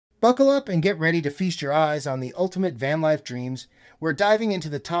Buckle up and get ready to feast your eyes on the ultimate van life dreams. We're diving into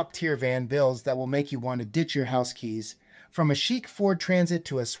the top tier van builds that will make you want to ditch your house keys. From a chic Ford Transit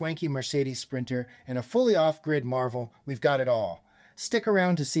to a swanky Mercedes Sprinter and a fully off-grid Marvel, we've got it all. Stick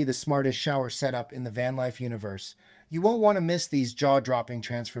around to see the smartest shower setup in the van life universe. You won't want to miss these jaw-dropping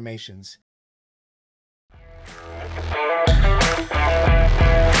transformations.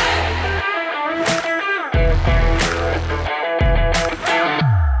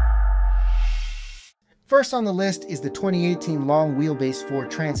 First on the list is the 2018 long-wheelbase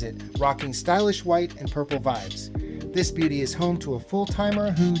Ford Transit, rocking stylish white and purple vibes. This beauty is home to a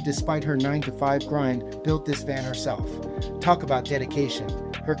full-timer who, despite her 9-to-5 grind, built this van herself. Talk about dedication.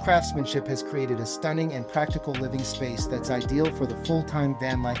 Her craftsmanship has created a stunning and practical living space that's ideal for the full-time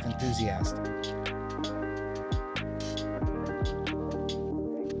van life enthusiast.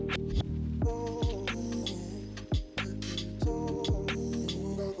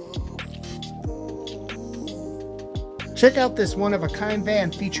 Check out this one-of-a-kind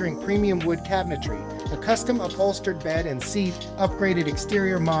van featuring premium wood cabinetry, a custom upholstered bed and seat, upgraded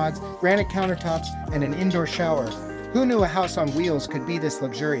exterior mods, granite countertops, and an indoor shower. Who knew a house on wheels could be this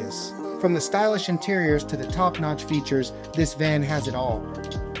luxurious? From the stylish interiors to the top-notch features, this van has it all.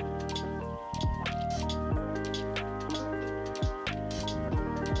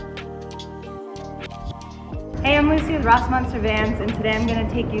 Hey, I'm Lucy with Ross Monster Vans, and today I'm going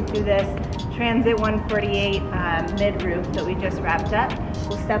to take you through this Transit 148 mid-roof that we just wrapped up.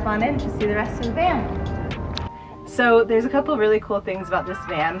 We'll step on in to see the rest of the van. So there's a couple really cool things about this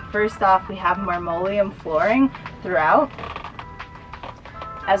van. First off, we have marmoleum flooring throughout,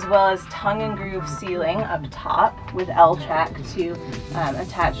 as well as tongue and groove ceiling up top with L-track to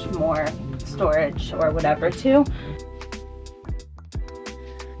attach more storage or whatever to.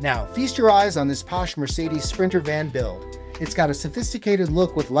 Now, feast your eyes on this posh Mercedes Sprinter van build. It's got a sophisticated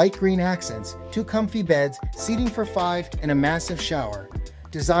look with light green accents, 2 comfy beds, seating for 5, and a massive shower.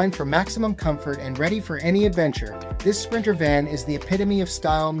 Designed for maximum comfort and ready for any adventure, this Sprinter van is the epitome of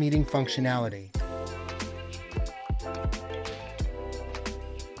style meeting functionality.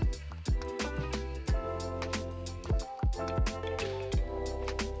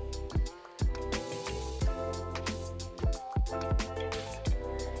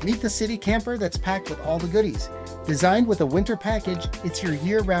 Meet the city camper that's packed with all the goodies. Designed with a winter package, it's your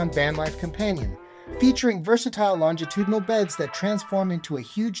year-round van life companion. Featuring versatile longitudinal beds that transform into a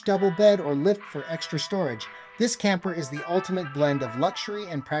huge double bed or lift for extra storage, this camper is the ultimate blend of luxury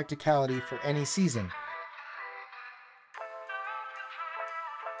and practicality for any season.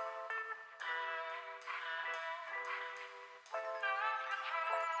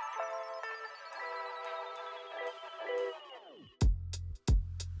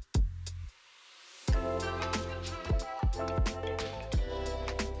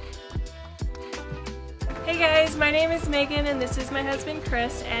 Hey guys, my name is Megan and this is my husband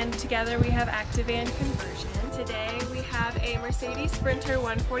Chris, and together we have Active Van Conversion. Today we have a Mercedes Sprinter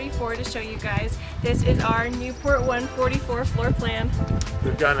 144 to show you guys. This is our Newport 144 floor plan.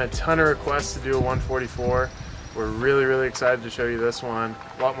 We've gotten a ton of requests to do a 144. We're really excited to show you this one.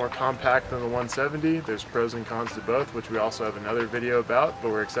 A lot more compact than the 170. There's pros and cons to both, which we also have another video about, but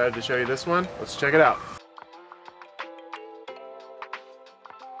we're excited to show you this one. Let's check it out.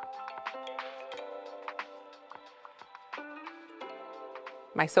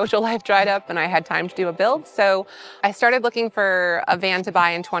 My social life dried up and I had time to do a build. So I started looking for a van to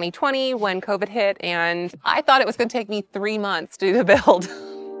buy in 2020 when COVID hit, and I thought it was gonna take me 3 months to do the build.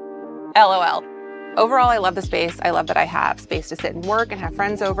 LOL. Overall, I love the space. I love that I have space to sit and work and have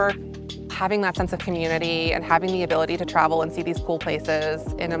friends over. Having that sense of community and having the ability to travel and see these cool places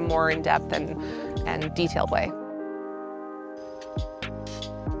in a more in-depth and detailed way.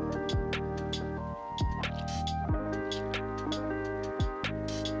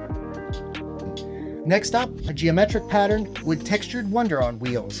 Next up, a geometric pattern with textured wonder on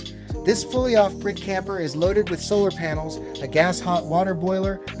wheels. This fully off-grid camper is loaded with solar panels, a gas hot water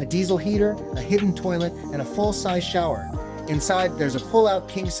boiler, a diesel heater, a hidden toilet, and a full-size shower. Inside, there's a pull-out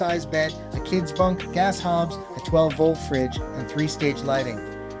king-size bed, a kid's bunk, gas hobs, a 12-volt fridge, and 3-stage lighting.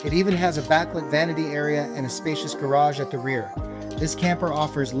 It even has a backlit vanity area and a spacious garage at the rear. This camper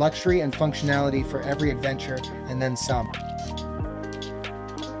offers luxury and functionality for every adventure, and then some.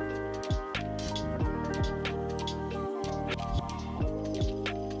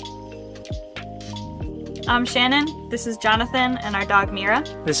 I'm Shannon, this is Jonathan, and our dog Mira.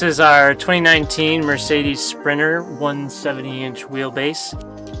 This is our 2019 Mercedes Sprinter 170-inch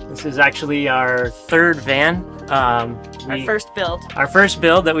wheelbase. This is actually our third van. Our first build. Our first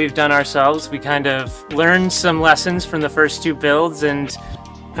build that we've done ourselves. We kind of learned some lessons from the first 2 builds and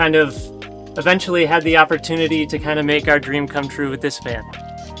kind of eventually had the opportunity to kind of make our dream come true with this van.